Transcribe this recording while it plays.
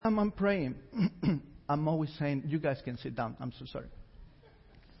time I'm praying, I'm always saying, you guys can sit down. I'm so sorry.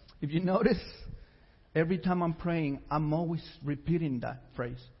 If you notice, every time I'm praying, I'm always repeating that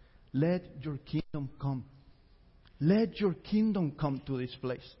phrase. Let your kingdom come. Let your kingdom come to this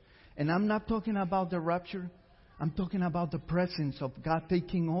place. And I'm not talking about the rapture. I'm talking about the presence of God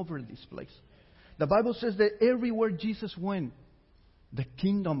taking over this place. The Bible says that everywhere Jesus went, the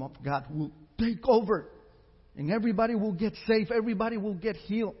kingdom of God will take over. And everybody will get saved. Everybody will get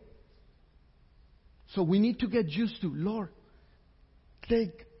healed. So we need to get used to, Lord,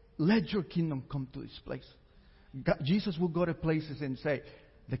 let your kingdom come to this place. God, Jesus will go to places and say,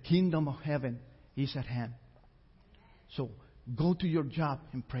 the kingdom of heaven is at hand. So go to your job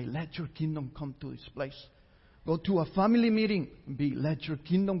and pray, let your kingdom come to this place. Go to a family meeting and let your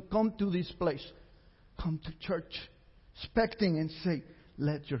kingdom come to this place. Come to church, expecting and say,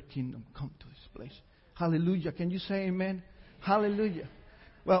 let your kingdom come to this place. Hallelujah. Can you say amen? Hallelujah.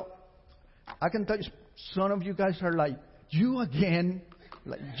 Well, I can tell you, some of you guys are like you again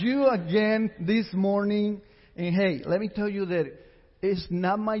this morning. And hey, let me tell you that it's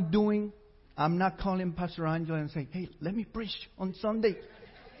not my doing. I'm not calling Pastor Angela and saying, hey, let me preach on Sunday.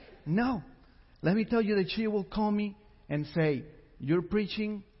 No. Let me tell you that she will call me and say, you're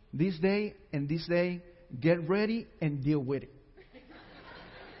preaching this day and this day. Get ready and deal with it.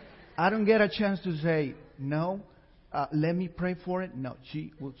 I don't get a chance to say, no, let me pray for it. No,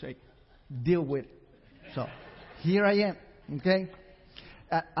 she will say, deal with it. So, here I am, okay?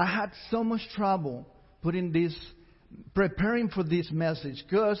 I had so much trouble preparing for this message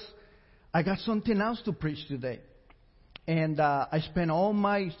because I got something else to preach today. And I spent all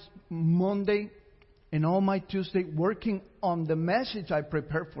my Monday and all my Tuesday working on the message I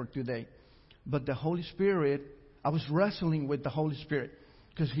prepared for today. But the Holy Spirit, I was wrestling with the Holy Spirit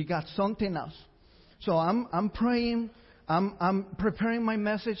because He got something else. So I'm praying, I'm preparing my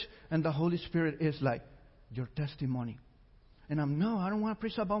message, and the Holy Spirit is like, your testimony. And I don't want to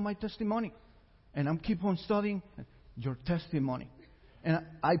preach about my testimony. And I'm keep on studying your testimony. And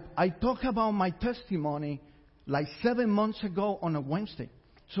I talked about my testimony like 7 months ago on a Wednesday.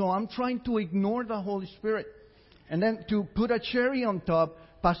 So I'm trying to ignore the Holy Spirit. And then to put a cherry on top,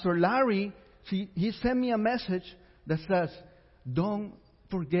 Pastor Larry, he sent me a message that says, don't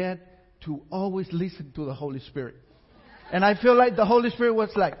forget to always listen to the Holy Spirit. And I feel like the Holy Spirit was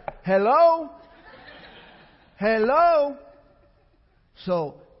like, hello? Hello?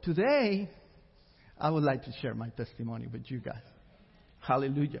 So today, I would like to share my testimony with you guys.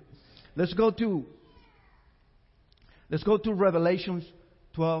 Hallelujah. Let's go to Revelations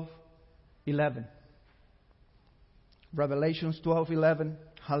 12:11. Revelations 12:11.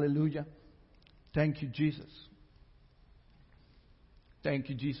 Hallelujah. Thank you, Jesus. Thank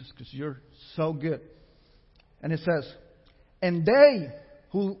you, Jesus, because you're so good. And it says, and they,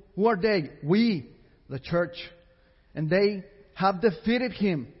 who are they? We, the church. And they have defeated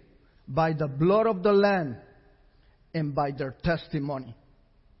Him by the blood of the Lamb and by their testimony.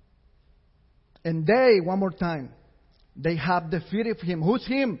 And they, one more time, they have defeated Him. Who's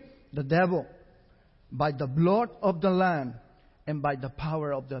Him? The devil. By the blood of the Lamb and by the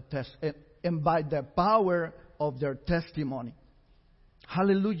power of their testimony.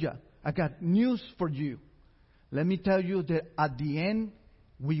 Hallelujah. I got news for you. Let me tell you that at the end,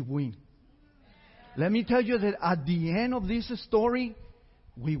 we win. Let me tell you that at the end of this story,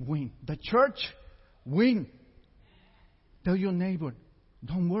 we win. The church win. Tell your neighbor,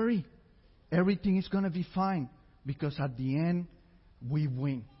 don't worry. Everything is going to be fine. Because at the end, we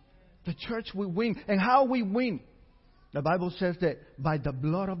win. The church will win. And how we win? The Bible says that by the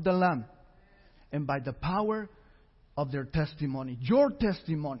blood of the Lamb and by the power of their testimony. Your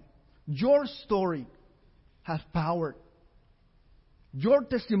testimony, your story has power. Your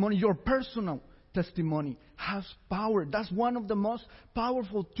testimony, your personal testimony has power. That's one of the most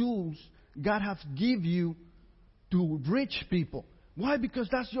powerful tools God has given you to reach people. Why? Because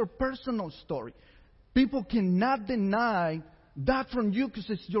that's your personal story. People cannot deny that from you because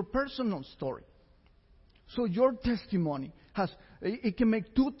it's your personal story. So your testimony it can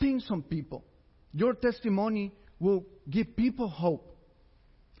make two things on people. Your testimony will give people hope.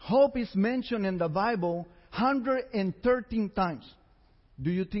 Hope is mentioned in the Bible 113 times.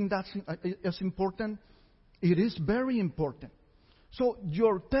 Do you think that's important? It is very important. So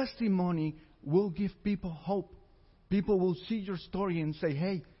your testimony will give people hope. People will see your story and say,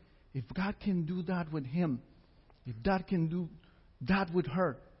 hey, if God can do that with him, if God can do that with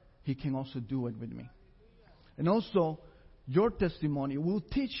her, He can also do it with me. And also, your testimony will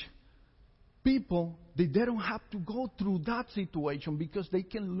teach people that they don't have to go through that situation because they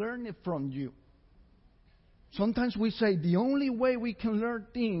can learn it from you. Sometimes we say the only way we can learn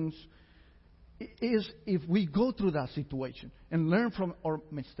things is if we go through that situation and learn from our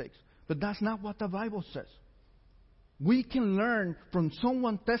mistakes. But that's not what the Bible says. We can learn from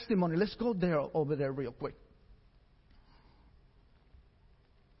someone's testimony. Let's go over there real quick.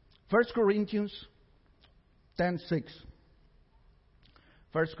 1 Corinthians 10:6.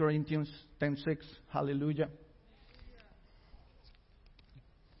 1 Corinthians 10:6. Hallelujah.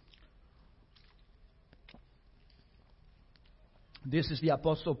 This is the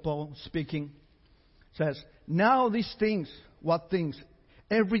Apostle Paul speaking. Says, now these things, what things?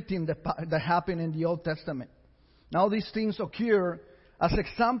 Everything that happened in the Old Testament. Now these things occur as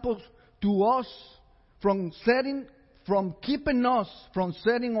examples to us from keeping us from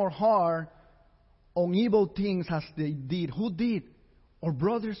setting our heart on evil things as they did. Who did? Our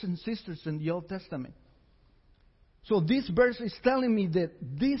brothers and sisters in the Old Testament. So this verse is telling me that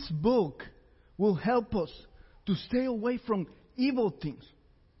this book will help us to stay away from evil things.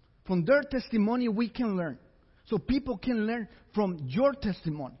 From their testimony we can learn. So people can learn from your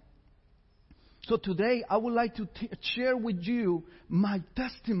testimony. So today I would like to share with you my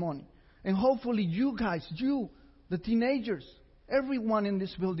testimony. And hopefully you guys, the teenagers, everyone in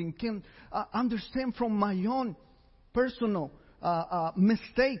this building can understand from my own personal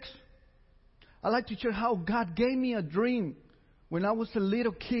mistakes. I like to share how God gave me a dream when I was a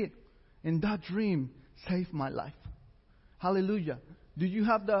little kid. And that dream saved my life. Hallelujah. Do you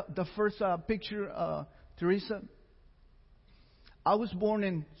have the first picture, Teresa? I was born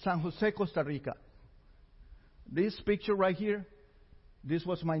in San Jose, Costa Rica. This picture right here, this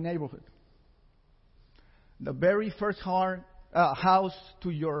was my neighborhood. The very first house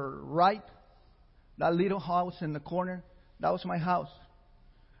to your right, that little house in the corner, that was my house.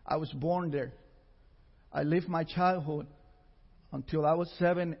 I was born there. I lived my childhood until I was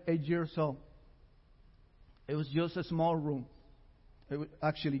 7, 8 years old. It was just a small room. It was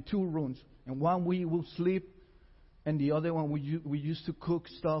actually 2 rooms. And one we would sleep, and the other one we used to cook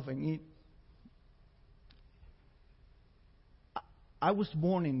stuff and eat. I was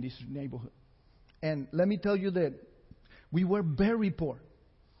born in this neighborhood. And let me tell you that we were very poor.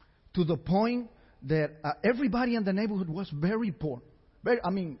 To the point that everybody in the neighborhood was very poor.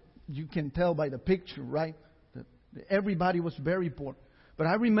 You can tell by the picture, right? That everybody was very poor. But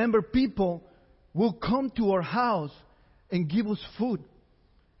I remember people will come to our house and give us food,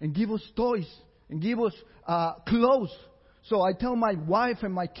 and give us toys, and give us clothes. So I tell my wife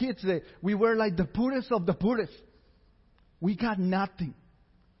and my kids that we were like the poorest of the poorest. We got nothing.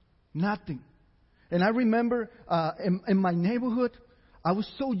 Nothing. And I remember in my neighborhood, I was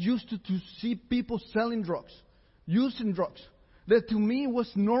so used to see people selling drugs, using drugs, that to me was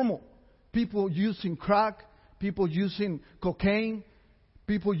normal. People using crack, people using cocaine,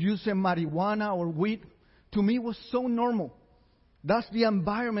 people using marijuana or weed. To me, it was so normal. That's the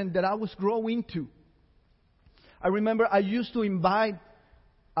environment that I was growing into. I remember I used to invite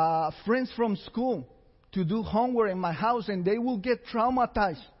friends from school to do homework in my house, and they will get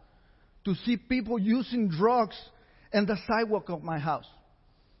traumatized to see people using drugs in the sidewalk of my house.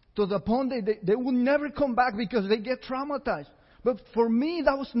 To the point that they will never come back because they get traumatized. But for me,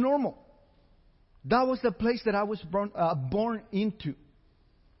 that was normal. That was the place that I was born into.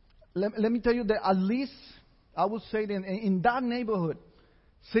 Let me tell you that at least, I would say that in that neighborhood,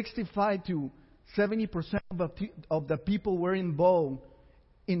 65 to 70% of the people were involved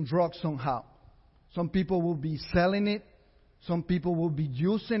in drugs somehow. Some people will be selling it. Some people will be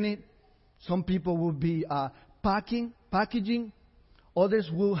using it. Some people will be packaging. Others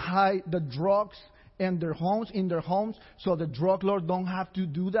will hide the drugs in their homes, so the drug lord don't have to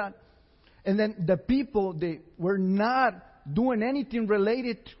do that. And then the people, they were not doing anything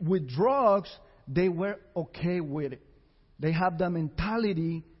related with drugs, they were okay with it. They have the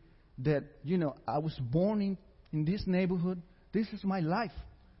mentality that, I was born in this neighborhood. This is my life.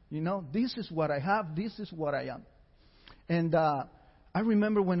 This is what I have. This is what I am. And I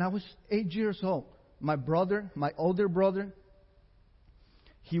remember when I was 8 years old, my older brother,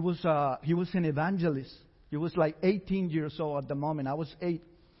 he was an evangelist. He was like 18 years old at the moment. I was 8.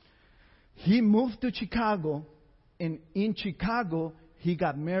 He moved to Chicago, and in Chicago, he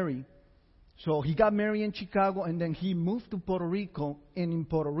got married. So he got married in Chicago, and then he moved to Puerto Rico, and in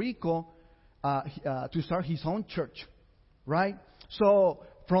Puerto Rico, to start his own church, right? So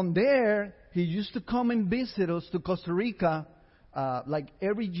from there, he used to come and visit us to Costa Rica, like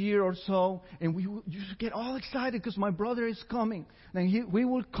every year or so, and we used to get all excited because my brother is coming. And we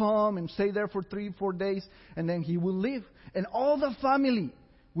would come and stay there for 3-4 days, and then he would leave. And all the family,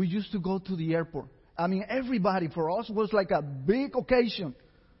 we used to go to the airport. Everybody for us was like a big occasion.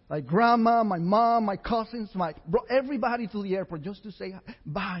 like grandma, my mom, my cousins, everybody to the airport just to say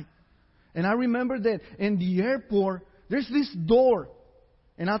bye. And I remember that in the airport, there's this door,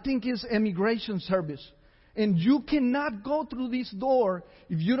 and I think it's immigration service. And you cannot go through this door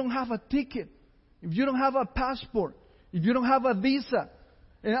if you don't have a ticket, if you don't have a passport, if you don't have a visa.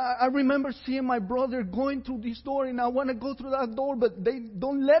 And I remember seeing my brother going through this door, and I want to go through that door, but they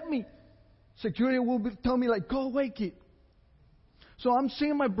don't let me. Security will tell me, like, go away, kid. So I'm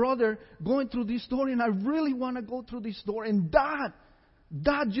seeing my brother going through this door, and I really want to go through this door. And that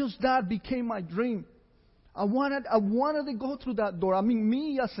became my dream. I wanted to go through that door. I mean,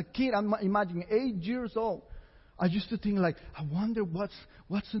 me as a kid, I'm imagining 8 years old. I used to think, like, I wonder what's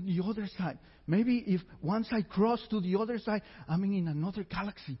on the other side. Maybe if once I cross to the other side, I'm in another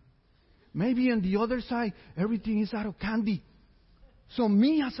galaxy. Maybe on the other side, everything is out of candy. So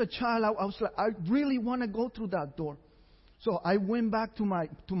me as a child, I was like, I really want to go through that door. So I went back to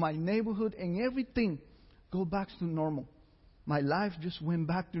my neighborhood, and everything go back to normal. My life just went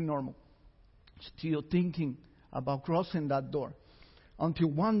back to normal. Still thinking about crossing that door. Until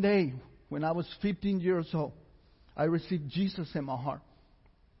one day, when I was 15 years old, I received Jesus in my heart.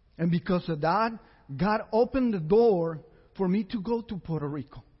 And because of that, God opened the door for me to go to Puerto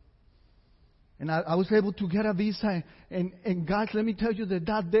Rico. And I was able to get a visa. And guys, let me tell you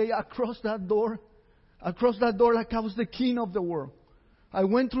that day I crossed that door. I crossed that door like I was the king of the world. I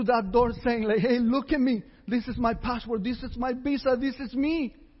went through that door saying, like, hey, look at me. This is my passport. This is my visa. This is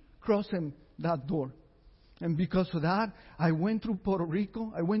me crossing that door. And because of that, I went through Puerto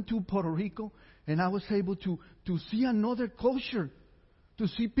Rico. I went to Puerto Rico, and I was able to see another culture, to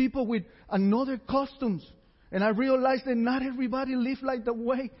see people with another customs. And I realized that not everybody lived like the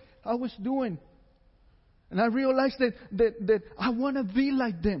way I was doing. And I realized that I want to be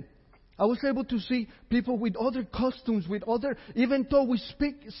like them. I was able to see people with other customs, even though we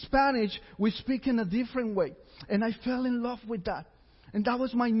speak Spanish, we speak in a different way. And I fell in love with that. And that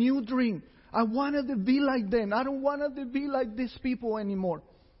was my new dream. I wanted to be like them. I don't want to be like these people anymore.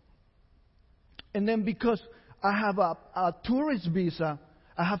 And then because I have a tourist visa,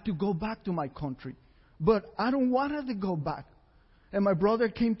 I have to go back to my country. But I don't want to go back. And my brother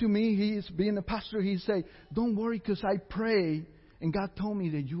came to me. He is being a pastor. He said, don't worry, because I pray, and God told me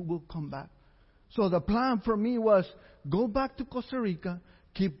that you will come back. So the plan for me was go back to Costa Rica,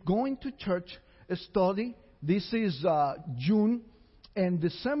 keep going to church, study. This is June. And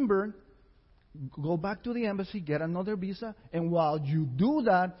December, go back to the embassy, get another visa. And while you do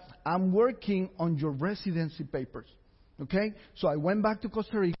that, I'm working on your residency papers. Okay? So I went back to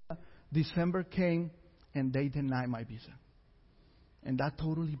Costa Rica. December came, and they denied my visa. And that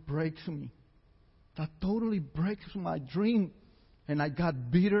totally breaks me. That totally breaks my dream. And I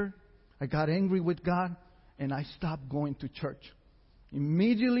got bitter. I got angry with God. And I stopped going to church.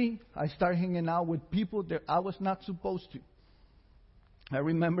 Immediately, I started hanging out with people that I was not supposed to. I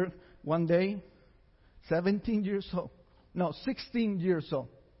remember one day, 16 years old.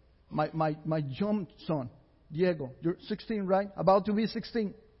 My young son, Diego. You're 16, right? About to be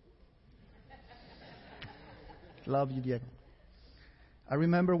 16. Love you, Diego. I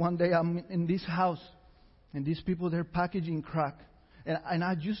remember one day I'm in this house, and these people, they're packaging crack. And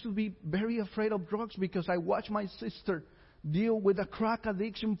I used to be very afraid of drugs because I watched my sister deal with a crack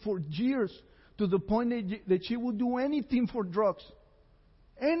addiction for years, to the point that she would do anything for drugs.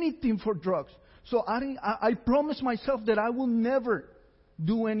 Anything for drugs. So I promised myself that I will never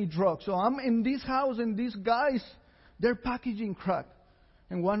do any drugs. So I'm in this house, and these guys, they're packaging crack.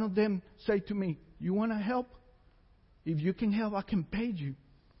 And one of them said to me, you want to help? If you can help, I can pay you.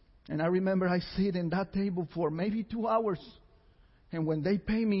 And I remember I sit in that table for maybe 2 hours. And when they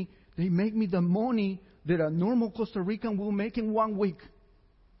pay me, they make me the money that a normal Costa Rican will make in 1 week.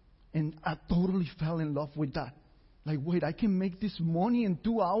 And I totally fell in love with that. Like, wait, I can make this money in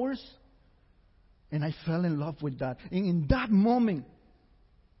 2 hours? And I fell in love with that. And in that moment,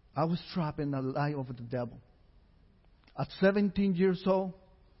 I was trapped in the lie of the devil. At 17 years old,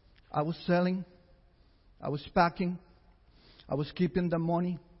 I was selling. I was packing. I was keeping the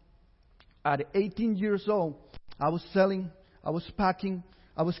money. At 18 years old, I was selling. I was packing.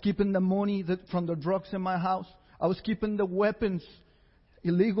 I was keeping the money from the drugs in my house. I was keeping the weapons,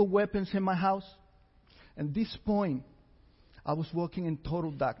 illegal weapons in my house. At this point, I was walking in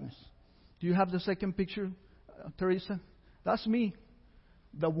total darkness. Do you have the second picture, Teresa? That's me,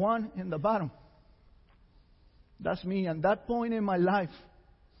 the one in the bottom. That's me. At that point in my life,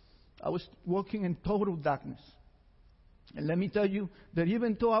 I was walking in total darkness. And let me tell you that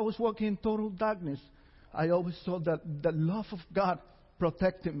even though I was walking in total darkness, I always saw that the love of God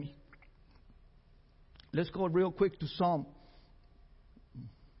protected me. Let's go real quick to Psalm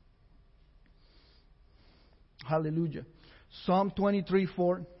Hallelujah. Psalm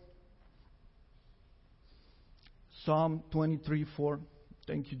 23:4. Psalm 23:4.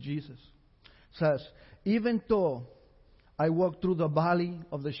 Thank you, Jesus. Says, even though I walk through the valley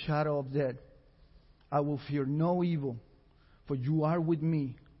of the shadow of death, I will fear no evil, for you are with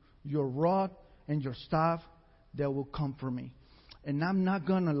me. Your rod and your staff, they will comfort me. And I'm not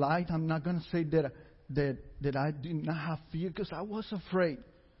going to lie. I'm not going to say that I did not have fear, because I was afraid.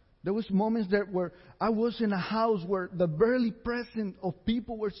 There was moments where I was in a house where the very presence of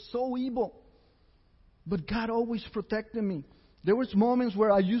people were so evil. But God always protected me. There was moments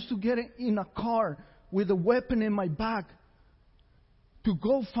where I used to get in a car with a weapon in my back to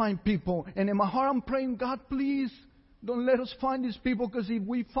go find people. And in my heart I'm praying, God, please don't let us find these people, because if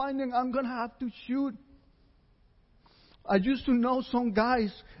we find them, I'm going to have to shoot. I used to know some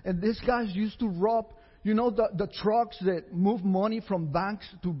guys, and these guys used to rob, the trucks that move money from banks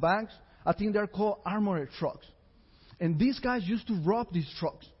to banks. I think they're called armored trucks. And these guys used to rob these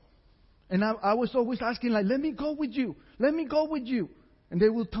trucks. And I was always asking, like, let me go with you. Let me go with you. And they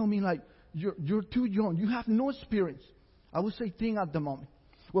will tell me, like, you're too young. You have no experience. I would say, think at the moment.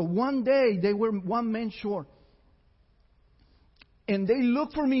 Well, one day, they were one man short. And they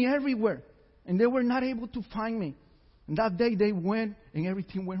looked for me everywhere. And they were not able to find me. And that day, they went, and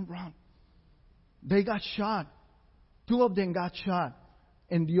everything went wrong. They got shot. 2 of them got shot.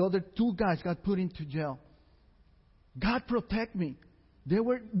 And the other 2 guys got put into jail. God protect me. They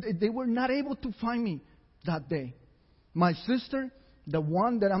were not able to find me that day. My sister, the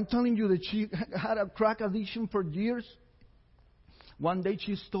one that I'm telling you that she had a crack addiction for years, one day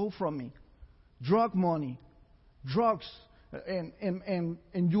she stole from me. Drug money. Drugs. And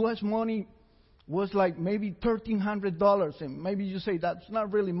U.S. money was like maybe $1,300. And maybe you say that's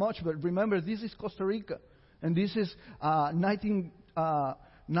not really much, but remember, this is Costa Rica. And this is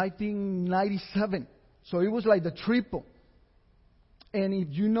 1997. So it was like the triple. And if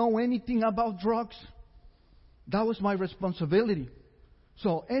you know anything about drugs, that was my responsibility.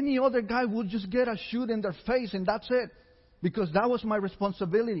 So any other guy would just get a shoot in their face, and that's it. Because that was my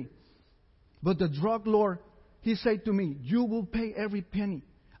responsibility. But the drug lord, he said to me, you will pay every penny.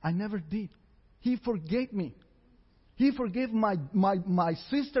 I never did. He forgave me. He forgave my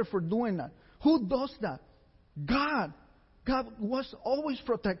sister for doing that. Who does that? God. God was always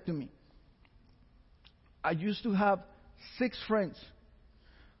protecting me. I used to have 6 friends.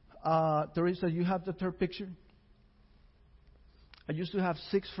 Teresa, you have the third picture? I used to have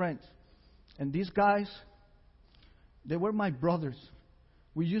 6 friends. And these guys, they were my brothers.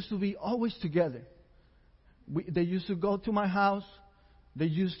 We used to be always together. They used to go to my house. They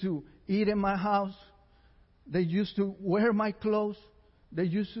used to eat in my house. They used to wear my clothes. They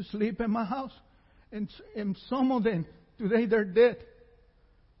used to sleep in my house. And some of them, today they're dead.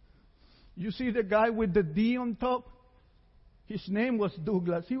 You see the guy with the D on top? His name was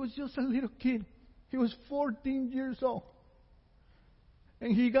Douglas. He was just a little kid. He was 14 years old.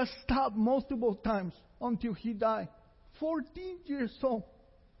 And he got stabbed multiple times until he died. 14 years old.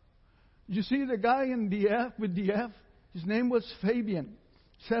 You see the guy in the F with the F? His name was Fabian.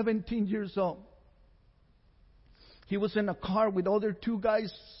 17 years old. He was in a car with other 2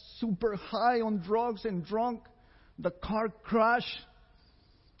 guys, super high on drugs and drunk. The car crashed.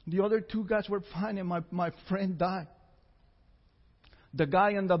 The other 2 guys were fine, and my friend died. The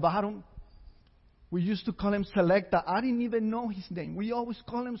guy on the bottom, we used to call him Selecta. I didn't even know his name. We always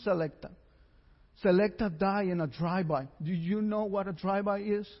call him Selecta. Selecta died in a drive-by. Do you know what a drive-by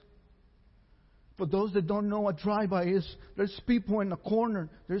is? For those that don't know what drive-by is, there's people in the corner,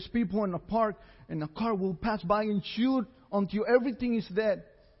 there's people in the park, and a car will pass by and shoot until everything is dead.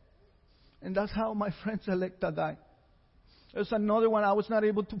 And that's how my friend Selecta died. There's another one. I was not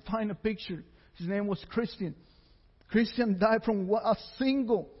able to find a picture. His name was Christian. Christian died from a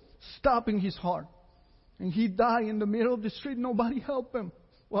single stab in his heart. And he died in the middle of the street. Nobody helped him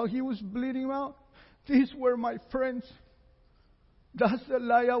while he was bleeding out. These were my friends. That's the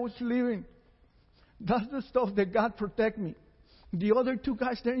life I was living. That's the stuff that God protect me. The other 2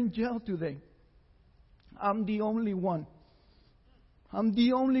 guys, they're in jail today. I'm the only one. I'm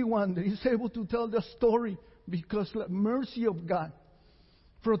the only one that is able to tell the story because of the mercy of God.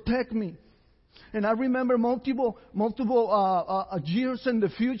 Protect me. And I remember multiple years in the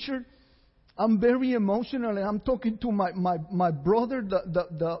future, I'm very emotional, and I'm talking to my brother,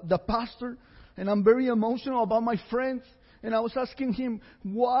 the pastor, and I'm very emotional about my friends. And I was asking him,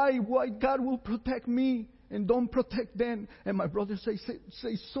 why God will protect me and don't protect them? And my brother say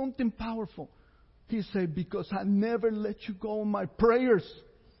something powerful. He said, because I never let you go in my prayers.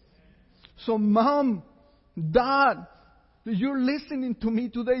 So Mom, Dad, you're listening to me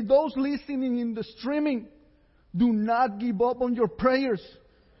today. Those listening in the streaming, Do not give up on your prayers.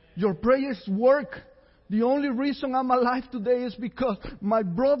 Your prayers work. The only reason I'm alive today is because my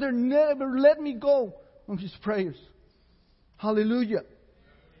brother never let me go on his prayers. Hallelujah.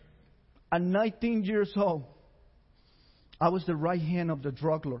 At 19 years old, I was the right hand of the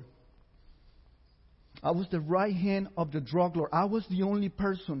drug lord. I was the right hand of the drug lord. I was the only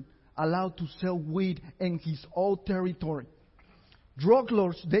person allowed to sell weed in his own territory. Drug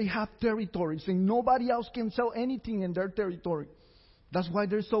lords, they have territories, and nobody else can sell anything in their territory. That's why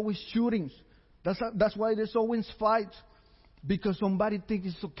there's always shootings. That's why there's always fights. Because somebody thinks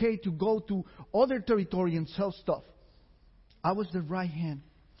it's okay to go to other territory and sell stuff. I was the right hand.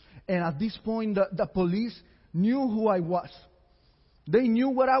 And at this point, the police knew who I was. They knew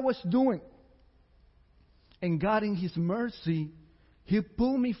what I was doing. And God, in His mercy, He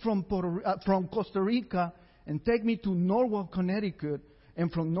pulled me from Costa Rica and take me to Norwalk, Connecticut.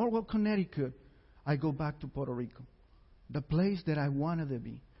 And from Norwalk, Connecticut, I go back to Puerto Rico, the place that I wanted to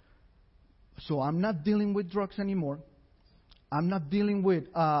be. So I'm not dealing with drugs anymore. I'm not dealing with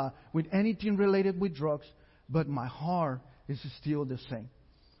anything related with drugs, but my heart is still the same.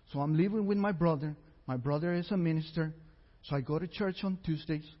 So I'm living with my brother. My brother is a minister. So I go to church on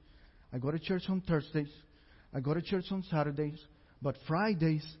Tuesdays. I go to church on Thursdays. I go to church on Saturdays. But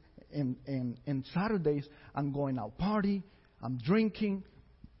Fridays and Saturdays, I'm going out party. I'm drinking.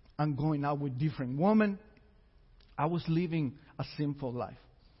 I'm going out with different women. I was living a sinful life.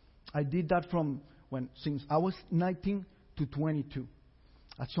 I did that since I was 19 to 22.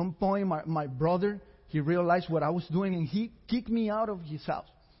 At some point, my brother, he realized what I was doing, and he kicked me out of his house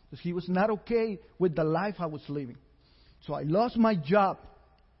because he was not okay with the life I was living. So I lost my job,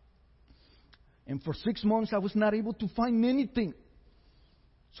 and for 6 months I was not able to find anything.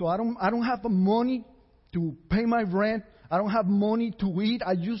 So I don't have the money to pay my rent. I don't have money to eat.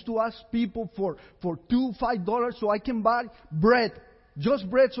 I used to ask people for $2-5 so I can buy bread, just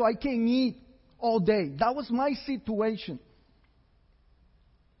bread, so I can eat all day. That was my situation.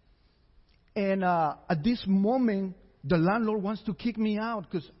 And at this moment, the landlord wants to kick me out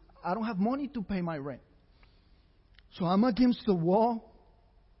because I don't have money to pay my rent. So I'm against the wall.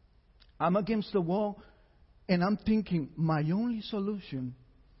 I'm against the wall, and I'm thinking my only solution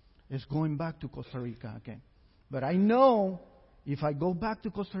is going back to Costa Rica again. But I know if I go back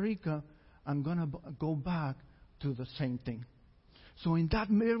to Costa Rica, I'm going to go back to the same thing. So in that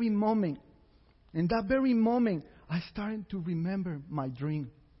very moment, I started to remember my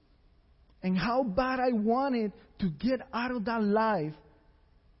dream and how bad I wanted to get out of that life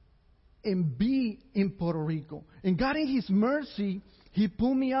and be in Puerto Rico. And God, in His mercy, He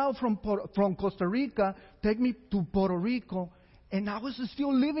pulled me out from Costa Rica, take me to Puerto Rico, and I was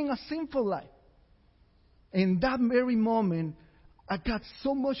still living a sinful life. In that very moment, I got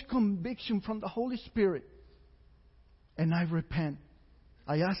so much conviction from the Holy Spirit, and I repent.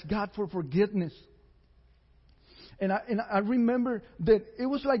 I asked God for forgiveness. And I remember that it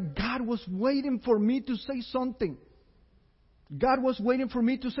was like God was waiting for me to say something. God was waiting for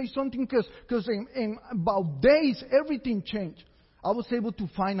me to say something because in about days, everything changed. I was able to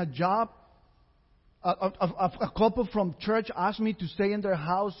find a job. A couple from church asked me to stay in their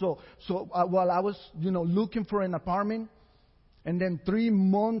house. So while I was, looking for an apartment. And then 3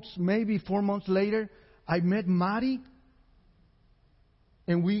 months, maybe 4 months later, I met Mari.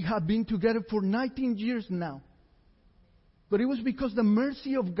 And we have been together for 19 years now. But it was because the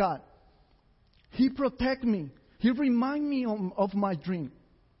mercy of God. He protected me. He reminded me of my dream.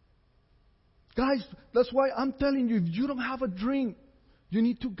 Guys, that's why I'm telling you, if you don't have a dream, you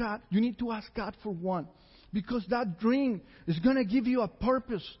need to ask God for one. Because that dream is going to give you a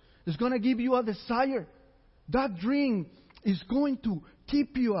purpose. It's going to give you a desire. That dream is going to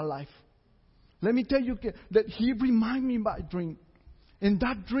keep you alive. Let me tell you that He reminded me of my dream. And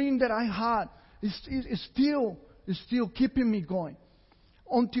that dream that I had is still keeping me going.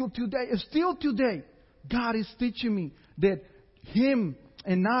 Until today, still today, God is teaching me that Him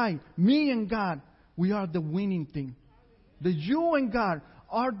and me and God, we are the winning team. That you and God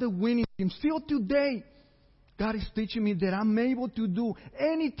are the winning team. Still today, God is teaching me that I'm able to do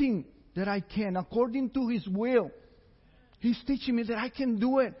anything that I can according to His will. He's teaching me that I can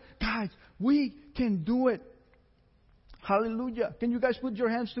do it. Guys, we can do it. Hallelujah. Can you guys put your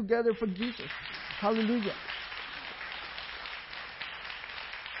hands together for Jesus? Hallelujah.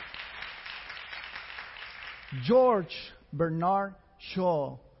 George Bernard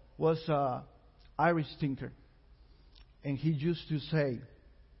Shaw was an Irish thinker. And he used to say,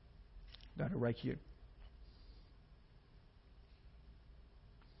 got it right here.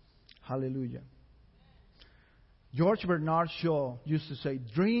 Hallelujah. George Bernard Shaw used to say,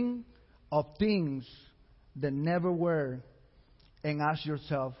 dream of things that never were and ask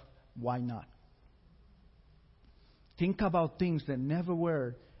yourself, why not? Think about things that never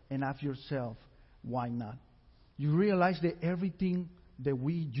were and ask yourself, why not? You realize that everything that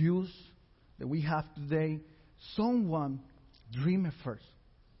we use, that we have today, someone dreamed it first.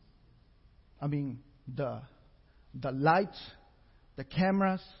 I mean, the lights, the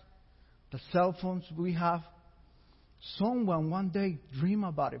cameras, the cell phones we have, someone one day dreamed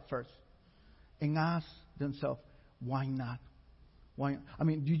about it first and asked themselves, why not? Why? I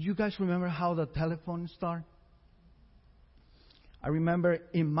mean, did you guys remember how the telephone started? I remember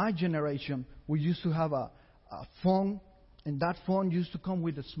in my generation, we used to have a phone, and that phone used to come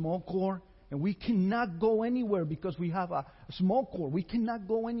with a small cord, and we cannot go anywhere because we have a small cord. We cannot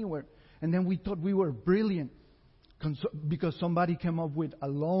go anywhere. And then we thought we were brilliant because somebody came up with a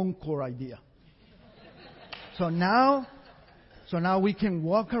long cord idea. So now we can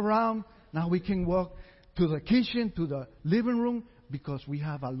walk around. Now we can walk to the kitchen, to the living room, because we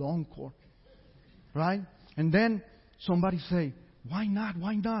have a long cord. Right? And then somebody say, why not?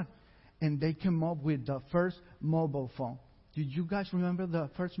 Why not? And they came up with the first mobile phone. Did you guys remember the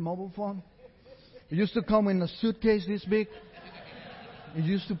first mobile phone? It used to come in a suitcase this big. You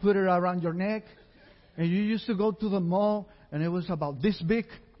used to put it around your neck. And you used to go to the mall, and it was about this big.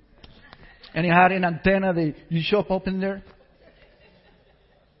 And it had an antenna that you show up in there.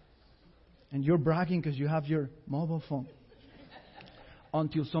 And you're bragging because you have your mobile phone.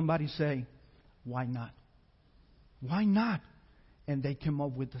 Until somebody say, why not? Why not? And they came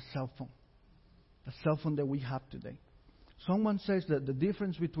up with the cell phone. The cell phone that we have today. Someone says that the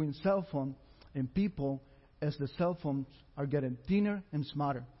difference between cell phone and people is the cell phones are getting thinner and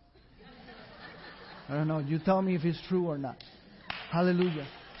smarter. I don't know. You tell me if it's true or not. Hallelujah.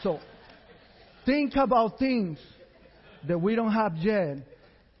 So, think about things that we don't have yet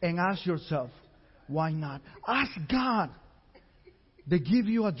and ask yourself, why not? Ask God to give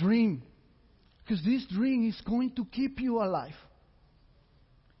you a dream. Because this dream is going to keep you alive.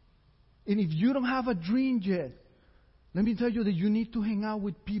 And if you don't have a dream yet, let me tell you that you need to hang out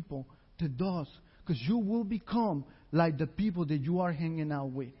with people that does. Because you will become like the people that you are hanging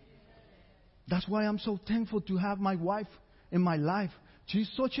out with. That's why I'm so thankful to have my wife in my life.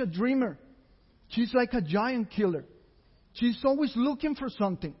 She's such a dreamer. She's like a giant killer. She's always looking for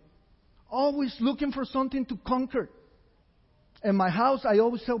something. Always looking for something to conquer. In my house, I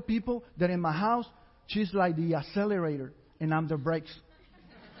always tell people that in my house, she's like the accelerator and I'm the brakes.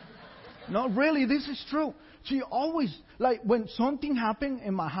 No, really, this is true. She always, like when something happened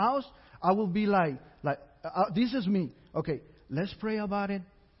in my house, I will be like, this is me. Okay, let's pray about it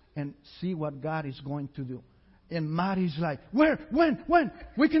and see what God is going to do. And Maddie's like, where, when,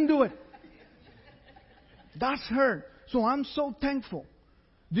 we can do it. That's her. So I'm so thankful.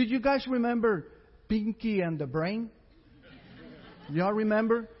 Did you guys remember Pinky and the Brain? Y'all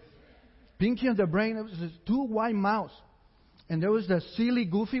remember? Pinky and the Brain, it was just two white mouse. And there was the silly,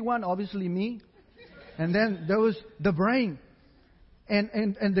 goofy one, obviously me. And then there was the Brain.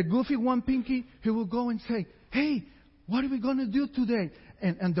 And the goofy one, Pinky, he will go and say, hey, what are we going to do today?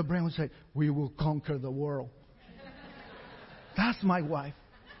 And the Brain will say, we will conquer the world. That's my wife.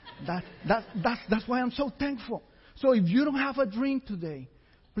 That's why I'm so thankful. So if you don't have a dream today,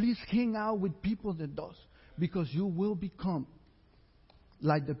 please hang out with people that does. Because you will become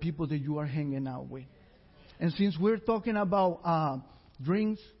like the people that you are hanging out with. And since we're talking about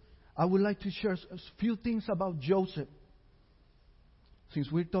dreams, I would like to share a few things about Joseph.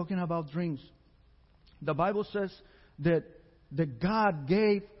 Since we're talking about dreams. The Bible says that God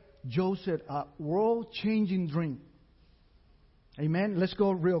gave Joseph a world-changing dream. Amen? Let's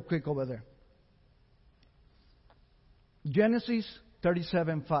go real quick over there. Genesis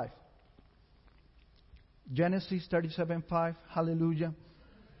 37:5. Genesis 37:5. Hallelujah.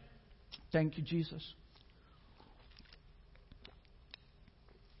 Thank you, Jesus.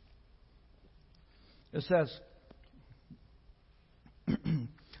 It says,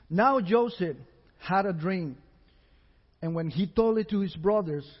 now Joseph had a dream, and when he told it to his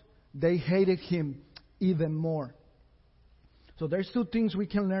brothers, they hated him even more. So there's two things we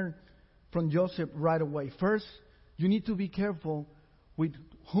can learn from Joseph right away. First, you need to be careful with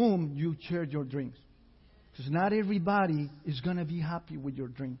whom you share your dreams. Because not everybody is going to be happy with your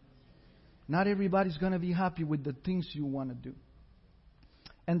dream. Not everybody's going to be happy with the things you want to do.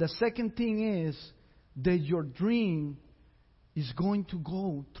 And the second thing is that your dream is going to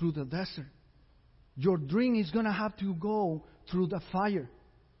go through the desert. Your dream is going to have to go through the fire.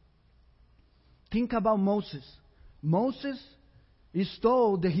 Think about Moses. Moses is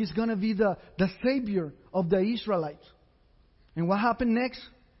told that he's going to be the savior of the Israelites. And what happened next?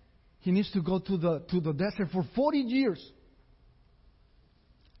 he needs to go to the desert for 40 years.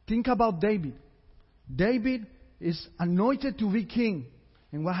 Think about David. David is anointed to be king.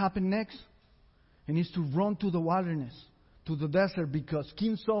 And what happened next? He needs to run to the wilderness, to the desert, because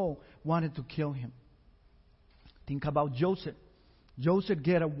King Saul wanted to kill him. Think about Joseph. Joseph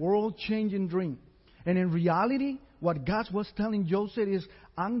get a world-changing dream. And in reality, what God was telling Joseph is,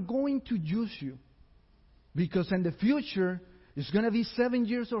 I'm going to use you. Because in the future, it's going to be 7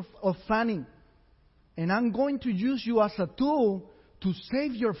 years of famine. And I'm going to use you as a tool to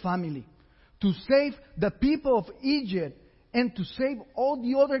save your family, to save the people of Egypt, and to save all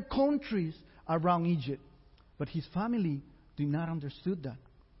the other countries around Egypt. But his family did not understood that.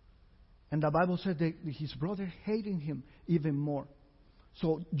 And the Bible said that his brother hated him even more.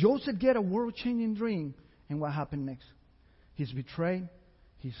 So Joseph get a world-changing dream. And what happened next? He's betrayed.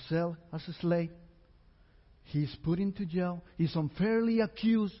 He's sold as a slave. He's put into jail. He's unfairly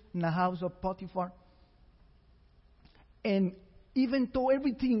accused in the house of Potiphar. And even though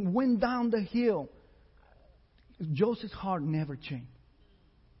everything went down the hill, Joseph's heart never changed.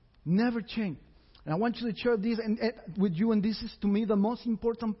 Never changed. And I want you to share this with you, and this is to me the most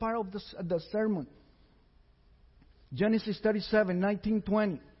important part of the sermon. Genesis 37, 19,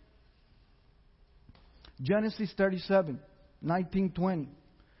 20. Genesis 37, 19, 20.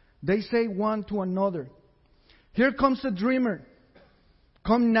 They say one to another, "Here comes the dreamer.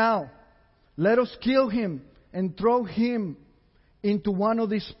 Come now, let us kill him and throw him into one of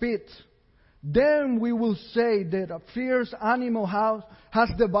these pits. Then we will say that a fierce animal has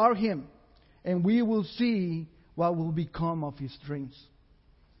devoured him, and we will see what will become of his dreams."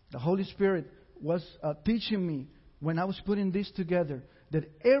 The Holy Spirit was teaching me when I was putting this together that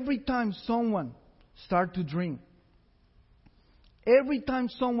every time someone start to dream, every time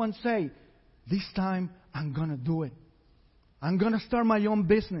someone say, "This time I'm going to do it. I'm going to start my own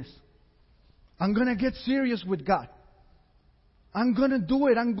business. I'm going to get serious with God. I'm going to do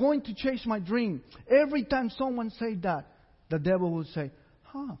it. I'm going to chase my dream." Every time someone say that, the devil will say,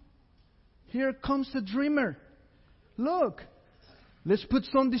 "Here comes the dreamer. Look, let's put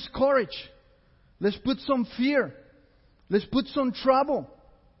some discourage. Let's put some fear. Let's put some trouble.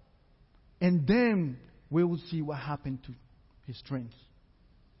 And then we will see what happened to his dreams."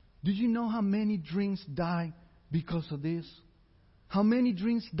 Do you know how many dreams die because of this? How many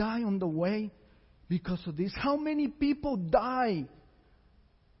dreams die on the way because of this? How many people die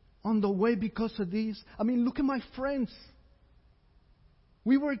on the way because of this? I mean, look at my friends.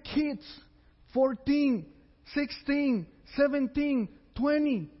 We were kids, 14, 16, 17,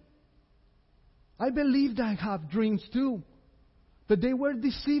 20. I believe that I have dreams too. But they were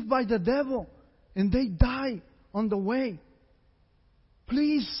deceived by the devil and they died on the way.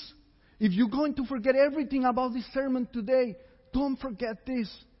 Please, if you're going to forget everything about this sermon today, don't forget this.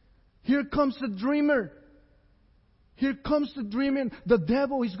 Here comes the dreamer. Here comes the dreamer. The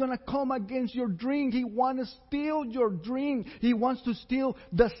devil is going to come against your dream. He wants to steal your dream. He wants to steal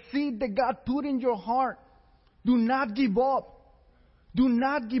the seed that God put in your heart. Do not give up. Do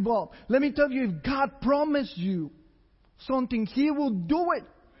not give up. Let me tell you, if God promised you something, He will do it.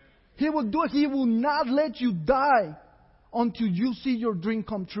 He will do it. He will not let you die until you see your dream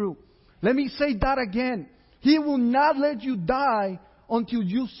come true. Let me say that again. He will not let you die until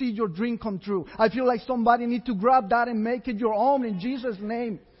you see your dream come true. I feel like somebody needs to grab that and make it your own in Jesus'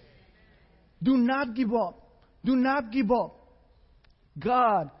 name. Do not give up. Do not give up.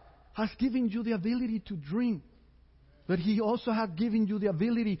 God has given you the ability to dream. But He also has given you the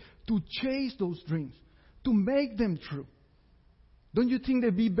ability to chase those dreams, to make them true. Don't you think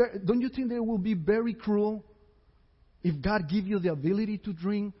that it will be very cruel if God gives you the ability to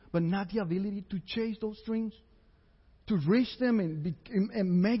dream, but not the ability to chase those dreams? To reach them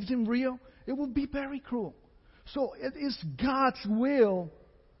and make them real? It will be very cruel. So it is God's will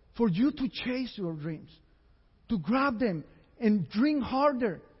for you to chase your dreams, to grab them and dream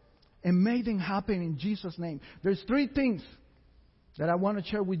harder and make them happen in Jesus' name. There's 3 things that I want to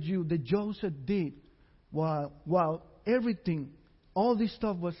share with you that Joseph did while everything, all this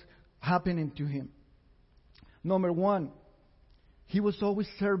stuff was happening to him. Number 1, he was always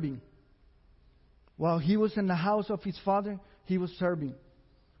serving. While he was in the house of his father, he was serving.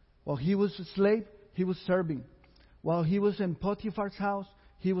 While he was a slave, he was serving. While he was in Potiphar's house,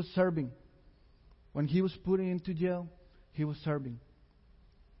 he was serving. When he was put into jail, he was serving.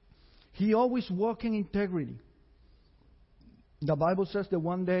 He always walked in integrity. The Bible says that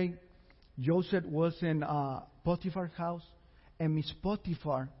one day Joseph was in Potiphar's house, and Miss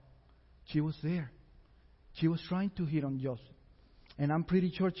Potiphar, she was there. She was trying to hit on Joseph. And I'm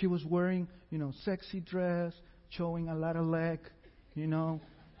pretty sure she was wearing, sexy dress, showing a lot of leg,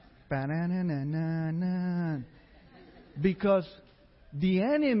 Ba-na-na-na-na-na. Because the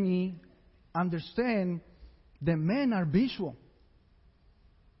enemy understands that men are visual.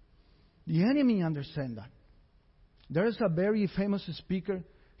 The enemy understands that. There is a very famous speaker.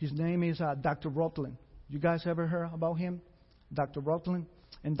 His name is Dr. Rutland. You guys ever heard about him? Dr. Rutland.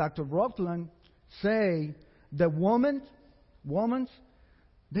 And Dr. Rutland say that women,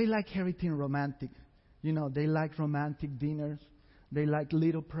 they like everything romantic. You know, they like romantic dinners. They like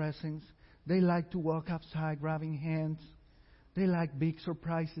little presents. They like to walk outside grabbing hands. They like big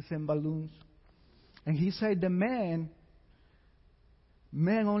surprises and balloons. And he said the men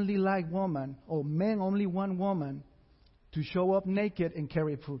only like woman, or men only want woman to show up naked and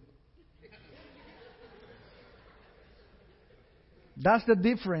carry food. That's the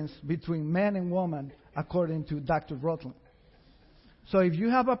difference between man and woman, according to Dr. Rutland. So if you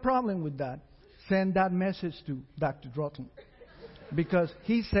have a problem with that, send that message to Dr. Rutland. Because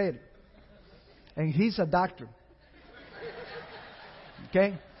he said it. And he's a doctor.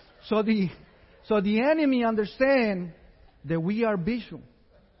 Okay? So the enemy understands that we are visual.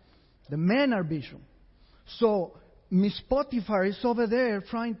 The men are visual. So Miss Potiphar is over there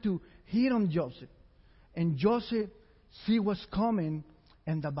trying to hit on Joseph. And Joseph see what's coming,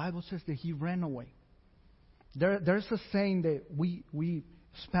 and the Bible says that he ran away. There's a saying that we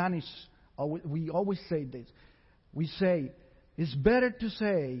Spanish, we always say this. We say, it's better to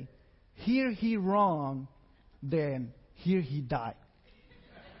say, here he run, than here he died.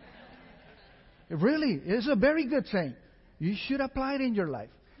 Really, it's a very good saying. You should apply it in your life.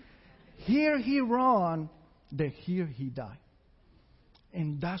 Here he run, than here he died.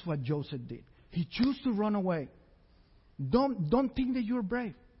 And that's what Joseph did. He chose to run away. Don't think that you're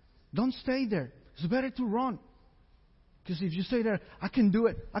brave. Don't stay there. It's better to run. Because if you stay there, I can do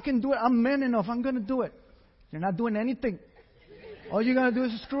it. I'm man enough. I'm going to do it. You're not doing anything. All you're going to do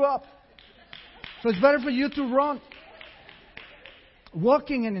is screw up. So it's better for you to run.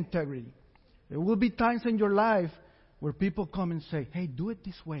 Walking in integrity. There will be times in your life where people come and say, hey, do it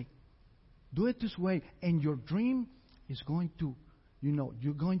this way. Do it this way. And your dream is going to,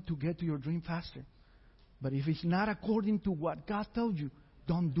 you're going to get to your dream faster. But if it's not according to what God told you,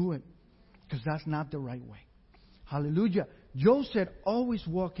 don't do it. Because that's not the right way. Hallelujah. Joseph always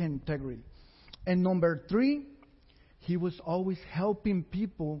walked in integrity. And number 3, he was always helping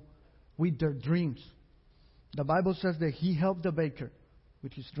people with their dreams. The Bible says that he helped the baker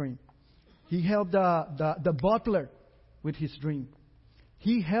with his dream. He helped the butler with his dream.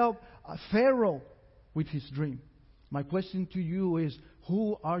 He helped Pharaoh with his dream. My question to you is,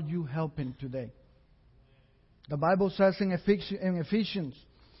 who are you helping today? The Bible says in Ephesians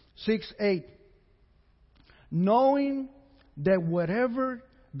 6:8, knowing that whatever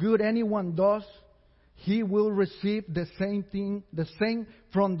good anyone does, he will receive the same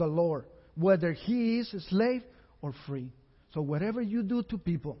from the Lord, whether he is a slave or free. So whatever you do to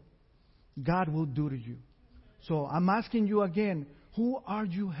people, God will do to you. So I'm asking you again, who are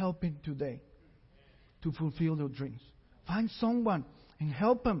you helping today to fulfill their dreams? Find someone and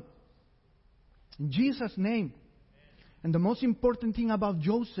help them. In Jesus' name. And the most important thing about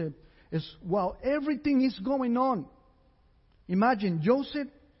Joseph is while everything is going on, imagine Joseph,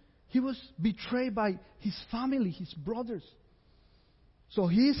 he was betrayed by his family, his brothers. So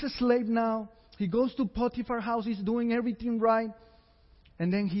he is a slave now. He goes to Potiphar's house. He's doing everything right.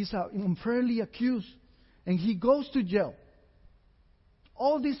 And then he's unfairly accused. And he goes to jail.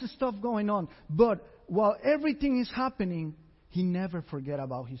 All this stuff going on. But while everything is happening, he never forget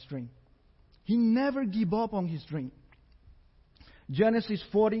about his dream. He never give up on his dream. Genesis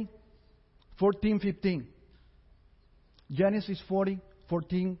 40, 14, 15. Genesis 40,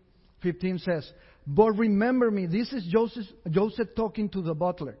 14, 15 says, but remember me. This is Joseph talking to the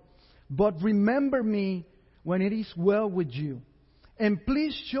butler. But remember me when it is well with you. And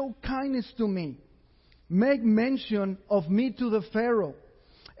please show kindness to me. Make mention of me to the Pharaoh.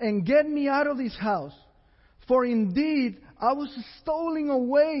 And get me out of this house. For indeed, I was stolen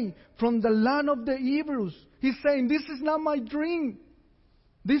away from the land of the Hebrews. He's saying, this is not my dream.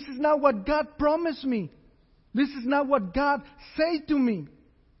 This is not what God promised me. This is not what God said to me.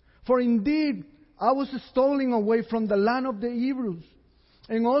 For indeed, I was stolen away from the land of the Hebrews.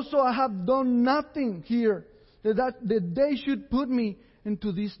 And also I have done nothing here that they should put me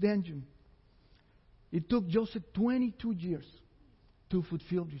into this dungeon. It took Joseph 22 years to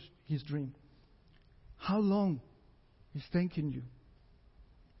fulfill his dream. How long is taking you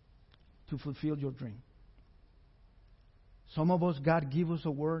to fulfill your dream? Some of us, God gave us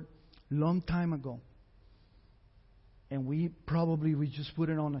a word long time ago. And we just put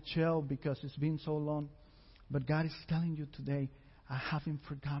it on a shelf because it's been so long. But God is telling you today, I haven't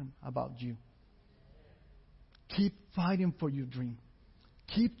forgotten about you. Keep fighting for your dream.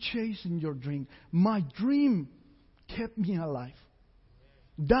 Keep chasing your dream. My dream kept me alive.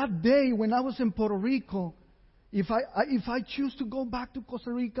 That day when I was in Puerto Rico, if I choose to go back to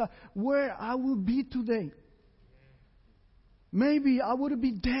Costa Rica, where I will be today? Maybe I would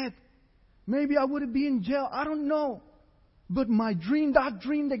be dead. Maybe I would be in jail. I don't know. But my dream, that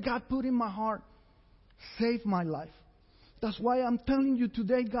dream that God put in my heart, saved my life. That's why I'm telling you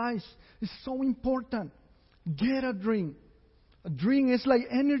today, guys, it's so important. Get a dream. A dream is like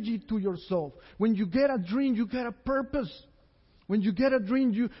energy to your soul. When you get a dream, you get a purpose. When you get a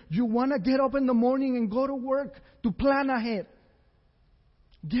dream, you want to get up in the morning and go to work to plan ahead.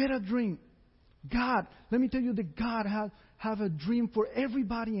 Get a dream. God, let me tell you that God have a dream for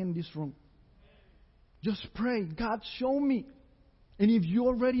everybody in this room. Just pray, God, show me. And if you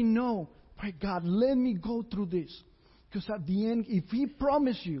already know, pray, God, let me go through this. Because at the end, if He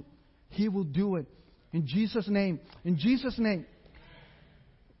promised you, He will do it. In Jesus' name. In Jesus' name.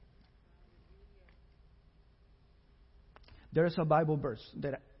 There is a Bible verse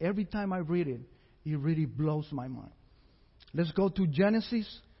that every time I read it, it really blows my mind. Let's go to Genesis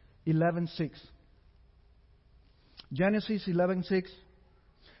 11:6. Genesis 11:6.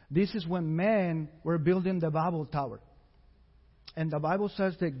 This is when men were building the Babel Tower. And the Bible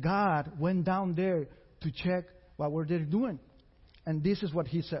says that God went down there to check what were they doing. And this is what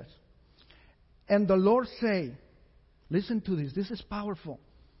He says. And the Lord say, listen to this is powerful.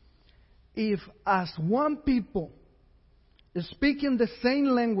 If as one people speaking the same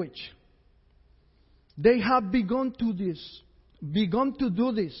language, they have begun to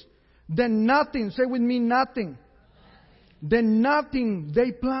do this, then nothing, say with me, nothing. Then nothing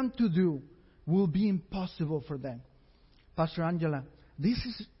they plan to do will be impossible for them. Pastor Angela, this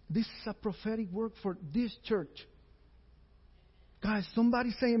is a prophetic word for this church. Guys,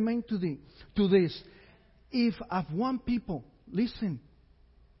 somebody say amen to this. If of one people, listen,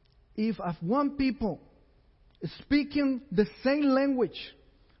 if of one people speaking the same language,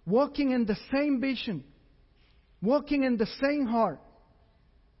 walking in the same vision, walking in the same heart,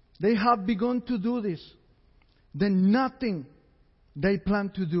 they have begun to do this, then nothing they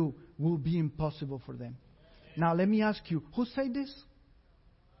plan to do will be impossible for them. Now let me ask you, who said this?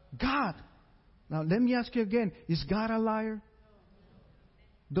 God. Now let me ask you again, is God a liar?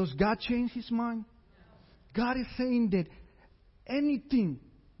 Does God change His mind? God is saying that anything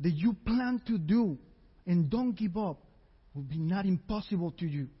that you plan to do and don't give up will be not impossible to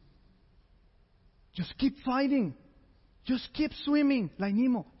you. Just keep fighting. Just keep swimming like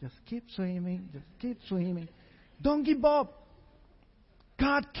Nemo. Just keep swimming. Just keep swimming. Don't give up.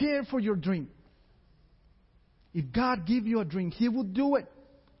 God cares for your dream. If God give you a dream, He will do it.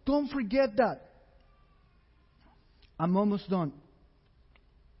 Don't forget that. I'm almost done.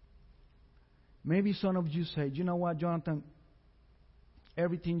 Maybe some of you say, you know what, Jonathan?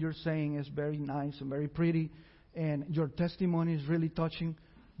 Everything you're saying is very nice and very pretty, and your testimony is really touching,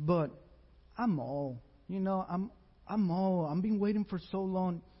 but I'm old. I've been waiting for so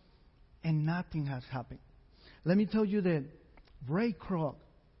long, and nothing has happened. Let me tell you that Ray Kroc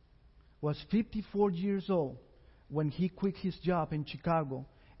was 54 years old when he quit his job in Chicago,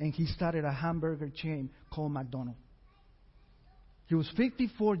 and he started a hamburger chain called McDonald's. He was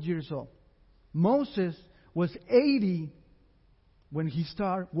 54 years old. Moses was 80 when he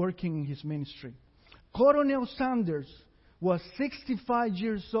started working in his ministry. Colonel Sanders was 65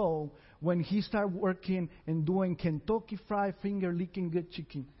 years old when he started working and doing Kentucky Fried Finger licking good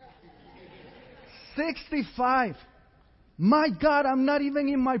chicken. 65. My God, I'm not even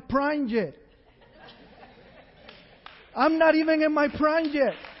in my prime yet. I'm not even in my prime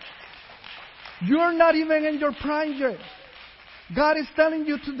yet. You're not even in your prime yet. God is telling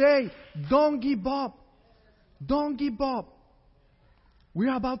you today, don't give up. Don't give up.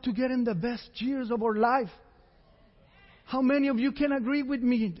 We're about to get in the best years of our life. How many of you can agree with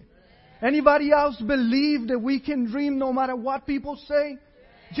me? Anybody else believe that we can dream no matter what people say?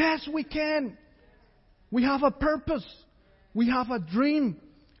 Yes, we can. We have a purpose. We have a dream.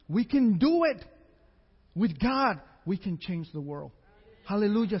 We can do it. With God, we can change the world.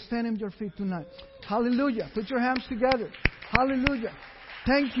 Hallelujah. Stand on your feet tonight. Hallelujah. Put your hands together. Hallelujah.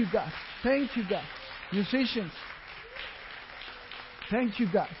 Thank you, God. Thank you, God. Musicians. Thank you,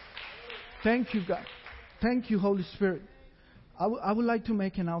 God. Thank you, God. Thank you, Holy Spirit. I would like to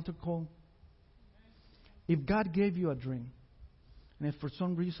make an altar call. If God gave you a dream, and if for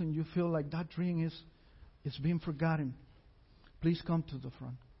some reason you feel like that dream is being forgotten, please come to the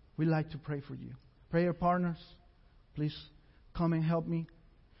front. We'd like to pray for you. Prayer partners, please come and help me.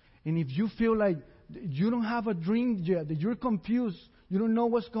 And if you feel like you don't have a dream yet, that you're confused, you don't know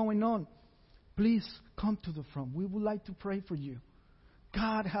what's going on, please come to the front. We would like to pray for you.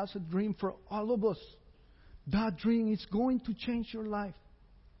 God has a dream for all of us. That dream is going to change your life.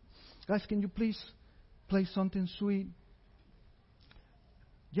 Guys, can you please play something sweet?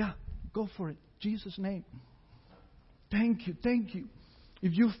 Yeah, go for it. Jesus' name. Thank you, thank you.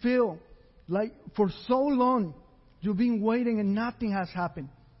 If you feel like for so long you've been waiting and nothing has happened,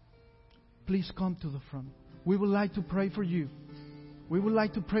 please come to the front. We would like to pray for you. We would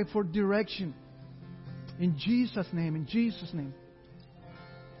like to pray for direction. In Jesus' name, in Jesus' name.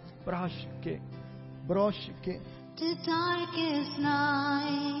 The darkest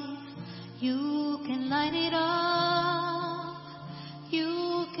night, you can light it up.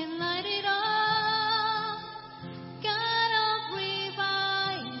 You can light it up. God of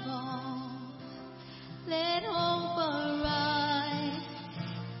revival, let hope arise.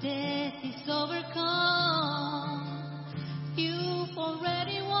 Death is overcome. You've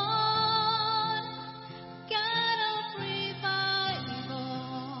already won. God of revival,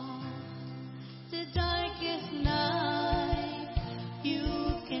 the darkest night, you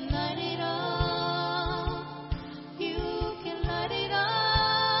can light it up. You can light it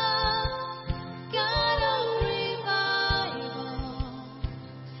up. God of revival,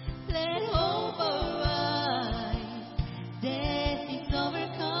 let hope arise. Death is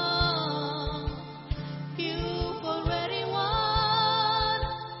overcome. You've already won.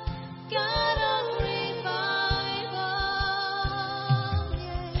 God of revival,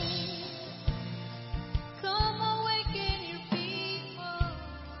 yeah. Come awaken your people.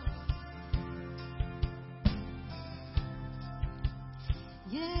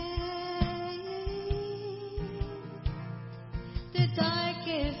 Yeah. The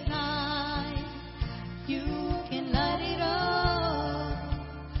darkest night, you can light it up.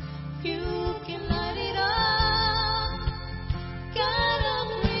 You can light it up. God of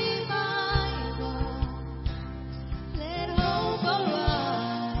revival, let hope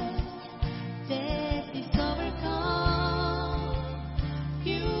arise. Death is overcome.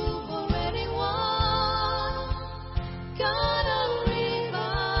 You've already won. God of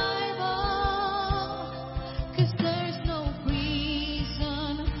revival, 'cause there's no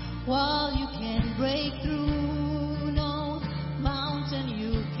reason why you can break through. No mountain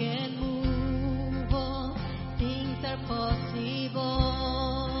you can move. All things are possible.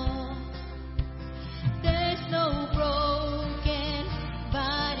 There's no broken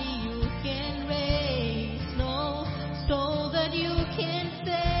body you can raise, no soul that you can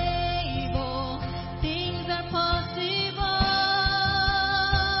save. All things are possible.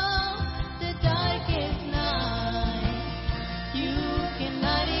 The darkest night, you can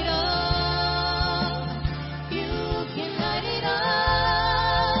light it up. You can light it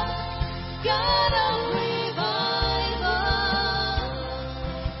up. God of revival,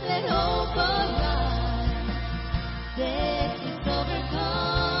 let hope arise. Death is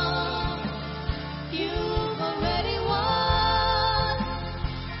overcome. You've already won.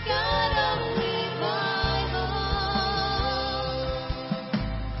 God of revival.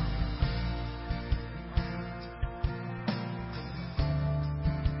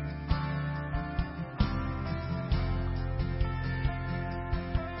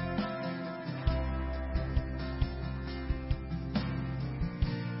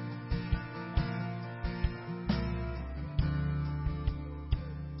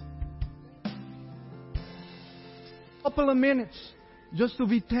 Couple of minutes just to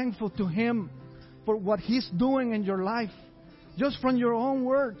be thankful to Him for what He's doing in your life. Just from your own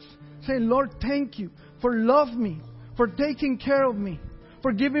words. Say, Lord, thank you for loving me, for taking care of me,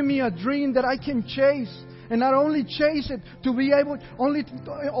 for giving me a dream that I can chase. And not only chase it,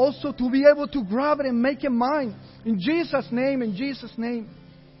 also to be able to grab it and make it mine. In Jesus' name, in Jesus' name.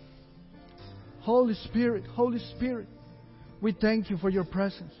 Holy Spirit, we thank you for your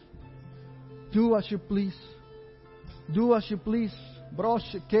presence. Do as you please. Do as you please.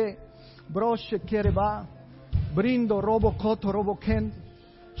 Broshe ke reba. Brindo robo koto robo ken.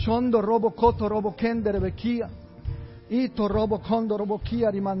 Shondo robo koto robo ken de rebekia. Ito robo kondo robo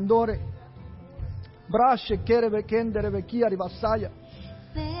kia rimandore. Brashe ke rebe ken de rebekia ribasaya.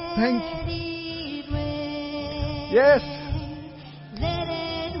 Thank you. Yes.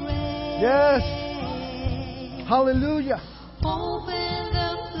 Yes. Hallelujah. Open the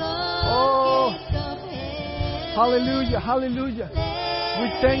Oh. floodgates of heaven. Hallelujah. Hallelujah. We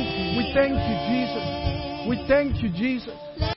thank you. We thank you, Jesus. We thank you, Jesus.